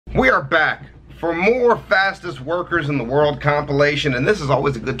We are back for more fastest workers in the world compilation, and this is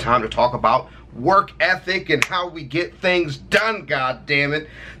always a good time to talk about work ethic and how we get things done, god damn it.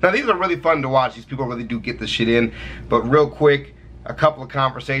 Now these are really fun to watch. These people really do get this shit in. But real quick, a couple of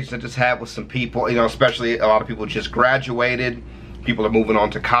conversations I just had with some people, you know, especially a lot of people just graduated. People are moving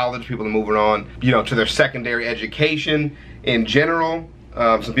on to college, people are moving on, you know, to their secondary education in general.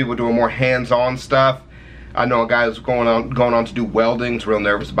 Some people are doing more hands-on stuff. I know a guy who's going on to do welding. He's real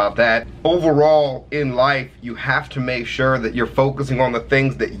nervous about that. Overall, in life, you have to make sure that you're focusing on the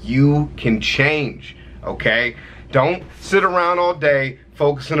things that you can change, okay? Don't sit around all day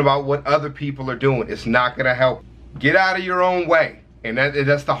focusing about what other people are doing. It's not gonna help. Get out of your own way. And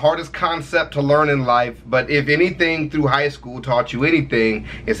that's the hardest concept to learn in life. But if anything through high school taught you anything,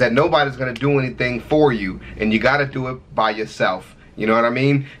 it's that nobody's gonna do anything for you. And you gotta do it by yourself. You know what I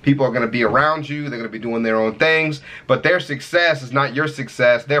mean? People are going to be around you. They're going to be doing their own things. But their success is not your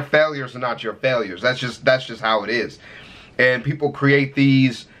success. Their failures are not your failures. That's just how it is. And people create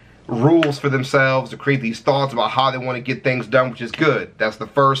these rules for themselves, to create these thoughts about how they want to get things done, which is good. That's the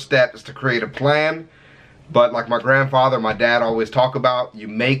first step, is to create a plan. But like my grandfather, my dad always talk about, you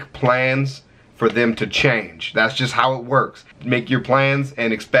make plans for them to change. That's just how it works. Make your plans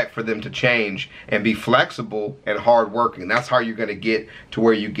and expect for them to change, and be flexible and hardworking. That's how you're gonna get to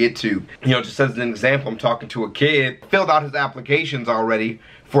where you get to. You know, just as an example, I'm talking to a kid, filled out his applications already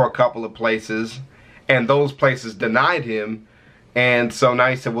for a couple of places, and those places denied him. And so now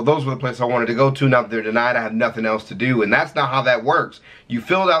he said, well, those were the places I wanted to go to. Now that they're denied, I have nothing else to do. And that's not how that works. You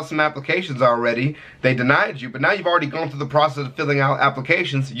filled out some applications already. They denied you, but now you've already gone through the process of filling out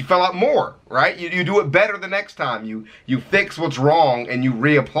applications. You fill out more, right? You do it better the next time. You fix what's wrong and you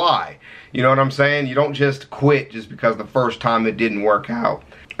reapply. You know what I'm saying? You don't just quit just because the first time it didn't work out.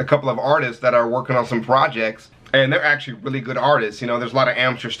 A couple of artists that are working on some projects, and they're actually really good artists. You know, there's a lot of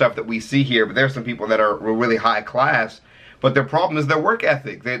amateur stuff that we see here, but there's some people that are really high class. But their problem is their work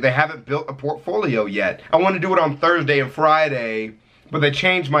ethic. They haven't built a portfolio yet. I want to do it on Thursday and Friday, but they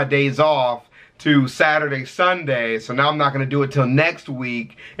changed my days off to Saturday, Sunday, so now I'm not going to do it till next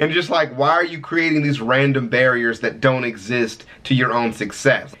week. And just like, why are you creating these random barriers that don't exist to your own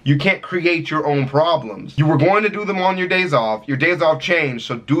success? You can't create your own problems. You were going to do them on your days off changed,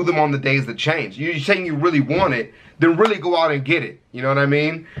 so do them on the days that change. You're saying you really want it, then really go out and get it. You know what I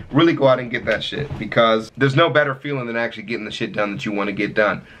mean? Really go out and get that shit, because there's no better feeling than actually getting the shit done that you want to get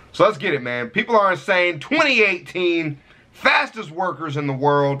done. So let's get it, man. People are insane. 2018, fastest workers in the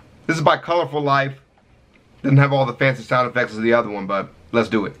world. This is by Colorful Life. Doesn't have all the fancy sound effects as the other one, but let's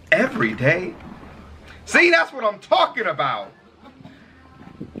do it. Every day. See, that's what I'm talking about.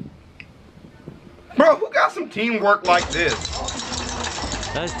 Bro, who got some teamwork like this?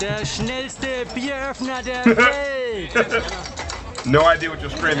 Das ist der schnellste Bieröffner der Welt. No idea what you're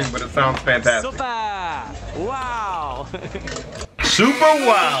screaming, but it sounds fantastic. Super! Wow! Super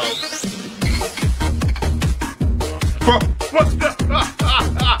wow! What's that?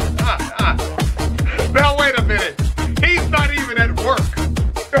 Now wait a minute. He's not even at work.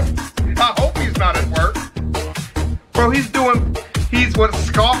 I hope he's not at work. Bro, he's what,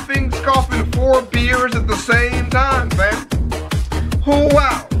 scoffing 4 beers at the same time, man. Oh,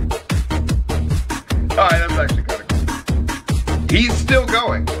 wow. Alright, that's actually kind of cool. He's still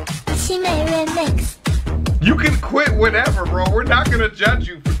going. You can quit whenever, bro. We're not going to judge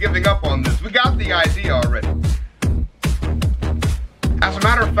you for giving up on this. We got the idea already. As a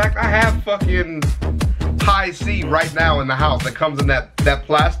matter of fact, I have fucking High C right now in the house that comes in that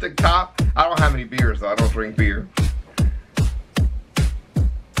plastic top. I don't have any beers, though. I don't drink beer.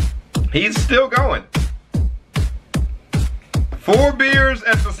 He's still going. 4 beers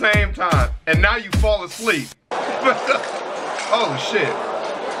at the same time, and now you fall asleep. Oh shit.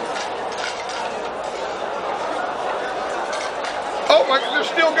 Oh my God, they're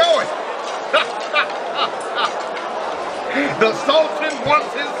still going. The Sultan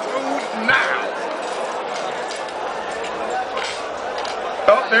wants his food now.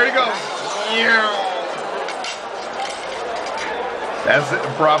 Oh, there he goes. That's it,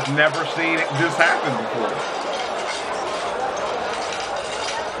 bro. I've never seen this happen before.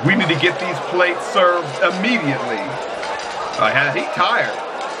 We need to get these plates served immediately. He's tired.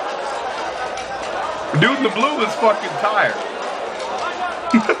 Dude in the blue is fucking tired.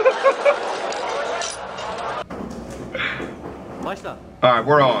 Alright,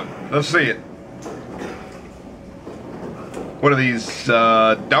 we're on. Let's see it. What are these,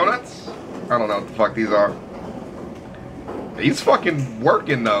 donuts? I don't know what the fuck these are. He's fucking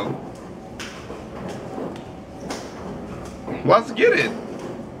working though. Let's get it.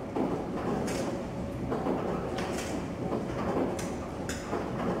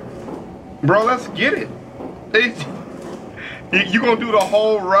 Bro, let's get it. You gonna do the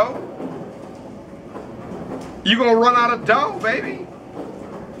whole row? You gonna run out of dough, baby?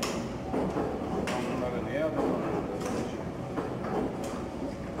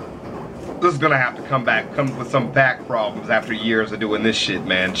 This is gonna have to come with some back problems after years of doing this shit,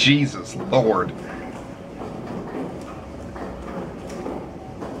 man. Jesus Lord.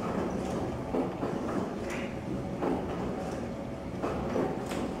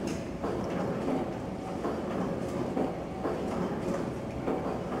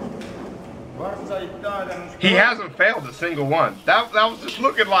 He hasn't failed a single one. That was just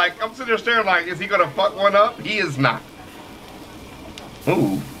looking like, I'm sitting there staring like, is he gonna fuck one up? He is not.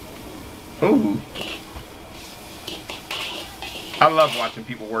 Ooh. Ooh. I love watching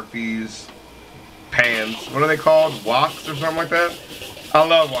people work these pans. What are they called? Woks or something like that? I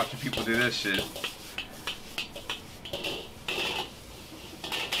love watching people do this shit.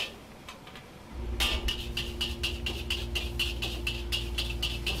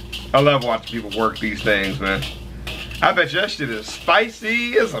 I love watching people work these things, man. I bet your shit is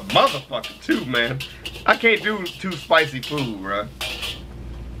spicy as a motherfucker too, man. I can't do too spicy food, bro.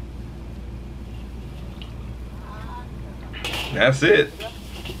 That's it.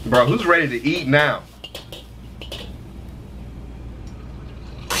 Bro, who's ready to eat now?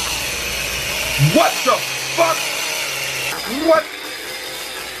 What the fuck? What?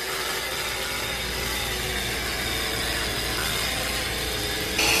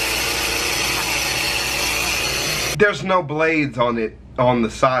 There's no blades on it, on the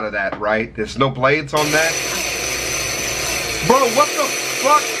side of that, right? There's no blades on that? Bro, what the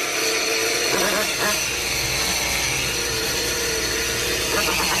fuck?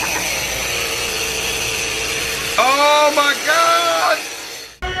 Oh my God!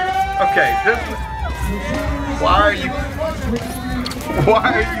 Okay, why are you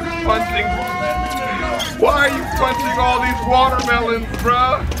punching all these watermelons,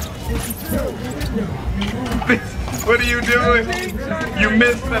 bruh? What are you doing? You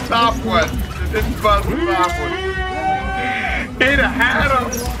missed the top one. You didn't buzz the top one. It had a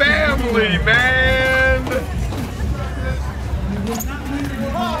family, man.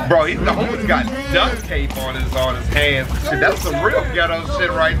 Bro, he's almost got duct tape on his hands. Shit, that's some real ghetto shit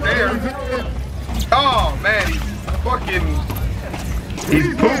right there. Oh man, he's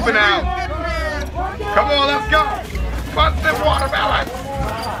pooping out. Come on, let's go. Punch them watermelon.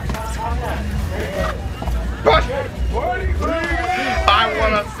 Punch. I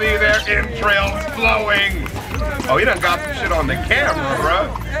want to see their entrails flowing. Oh, he done got some shit on the camera, bro.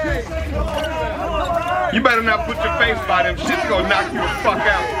 You better not put your face by them. Shit's gonna knock you the fuck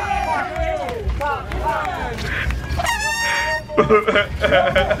out.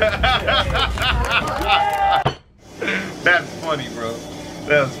 That's funny, bro.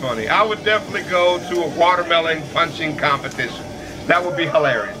 That's funny. I would definitely go to a watermelon punching competition. That would be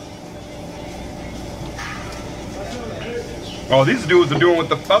hilarious. Oh, these dudes are doing what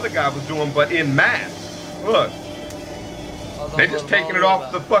the other guy was doing, but in mass. Look. They just taking it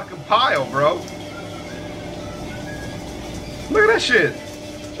off the fucking pile, bro. Look at that shit.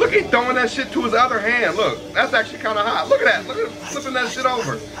 Look, he's throwing that shit to his other hand. Look, that's actually kind of hot. Look at that. Look at him flipping that shit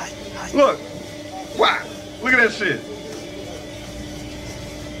over. Look. Wow. Look at that shit.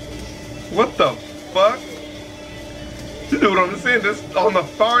 What the fuck? This dude on this end, on the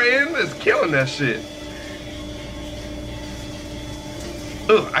far end, is killing that shit.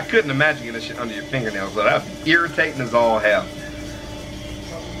 Ugh, I couldn't imagine getting this shit under your fingernails, but that's irritating as all hell.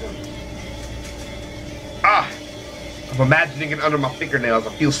 Ah, I'm imagining it under my fingernails. I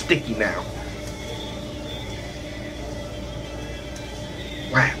feel sticky now.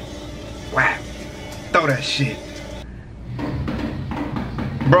 Wow. Wow. Throw that shit.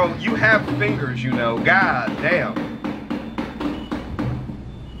 Bro, you have fingers, you know. God damn.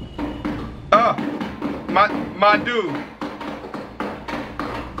 Oh, my dude.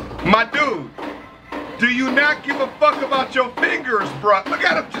 My dude, do you not give a fuck about your fingers, bro? Look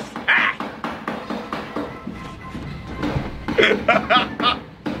at him just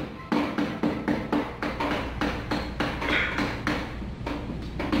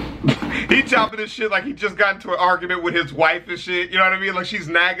He chopping this shit like he just got into an argument with his wife and shit, you know what I mean? Like she's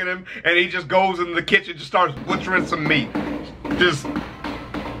nagging him and he just goes in the kitchen, just starts butchering some meat. This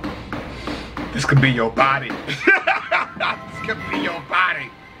could be your body. This could be your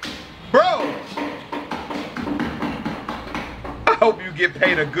body. Bro, I hope you get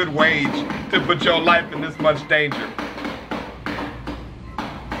paid a good wage to put your life in this much danger.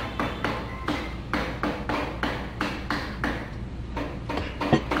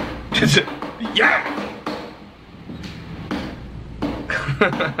 Yeah.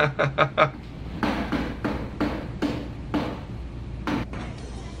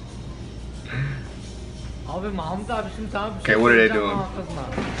 Okay, what are they doing?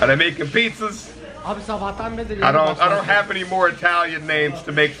 Are they making pizzas? I don't have any more Italian names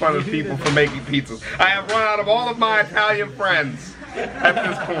to make fun of people for making pizzas. I have run out of all of my Italian friends at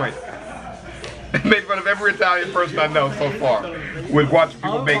this point. I made fun of every Italian person I know so far with watching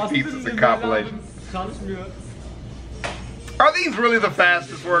people make pizzas and compilations. Are these really the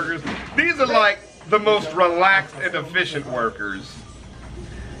fastest workers? These are like the most relaxed and efficient workers.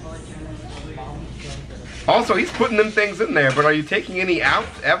 Also, he's putting them things in there, but are you taking any out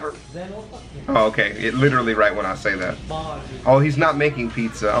ever? Oh, okay. It literally right when I say that. Oh, he's not making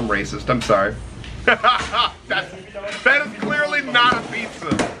pizza. I'm racist. I'm sorry. that is clearly not a pizza.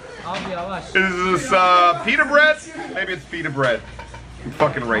 Is this pita bread? Maybe it's pita bread. I'm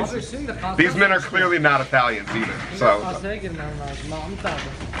fucking racist. These men are clearly not Italians either. So.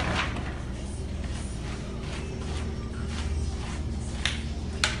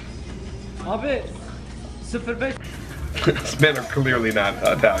 These men are clearly not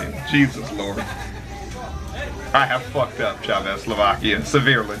Italian. Jesus Lord. I have fucked up ChavezzSlovakia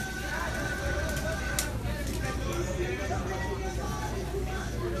severely.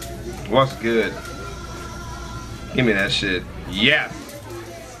 What's good? Give me that shit. Yes.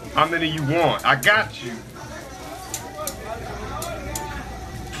 How many you want? I got you.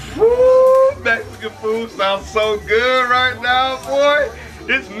 Woo! Mexican food sounds so good right now, boy.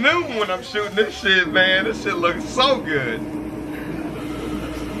 It's noon when I'm shooting this shit, man. This shit looks so good.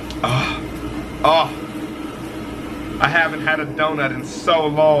 Oh. I haven't had a donut in so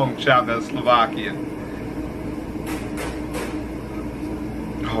long, ChavezzSlovakia.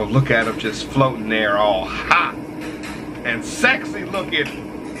 Oh, look at him just floating there all hot and sexy looking.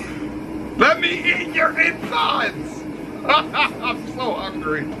 Let me eat your insides. I'm so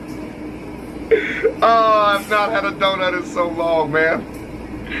hungry. Oh, I've not had a donut in so long, man.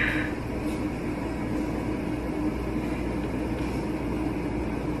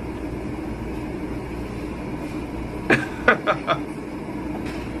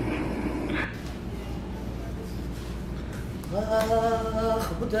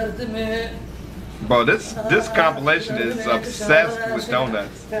 Bro, this compilation is obsessed with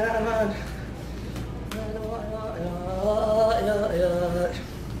donuts.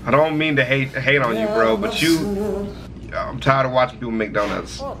 I don't mean to hate on you, bro, but I'm tired of watching people make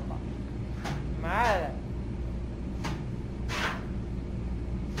donuts.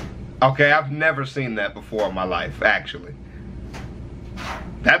 Okay, I've never seen that before in my life, actually.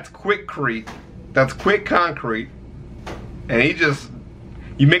 That's quickcrete. That's quick concrete. And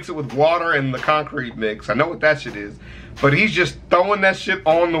you mix it with water and the concrete mix. I know what that shit is. But he's just throwing that shit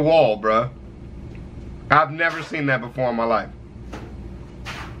on the wall, bruh. I've never seen that before in my life.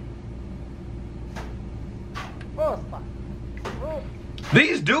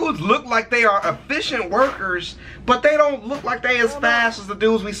 These dudes look like they are efficient workers, but they don't look like they as fast as the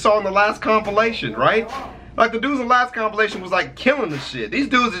dudes we saw in the last compilation, right? Like the dudes in the last compilation was like killing the shit. These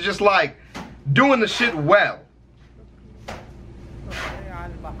dudes are just like doing the shit well.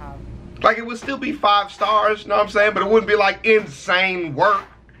 Like it would still be 5 stars, you know what I'm saying? But it wouldn't be like insane work.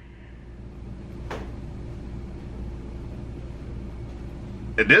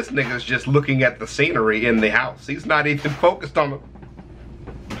 And this nigga's just looking at the scenery in the house. He's not even focused on the...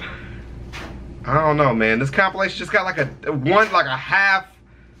 I don't know, man. This compilation just got like a half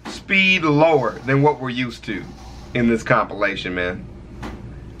speed lower than what we're used to in this compilation, man.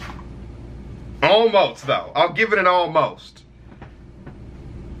 Almost, though. I'll give it an almost.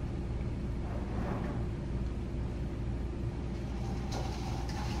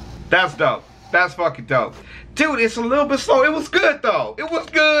 That's dope. That's fucking dope. Dude, it's a little bit slow. It was good, though. It was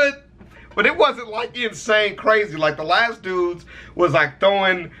good. But it wasn't like insane crazy. Like the last dudes was like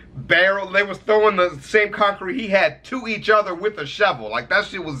throwing barrels. They was throwing the same concrete he had to each other with a shovel. Like that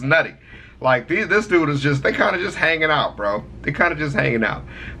shit was nutty. Like this dude is just, they kind of just hanging out, bro. They kind of just hanging out.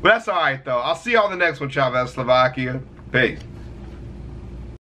 But that's all right, though. I'll see y'all in the next one, ChavezzSlovakia. Peace.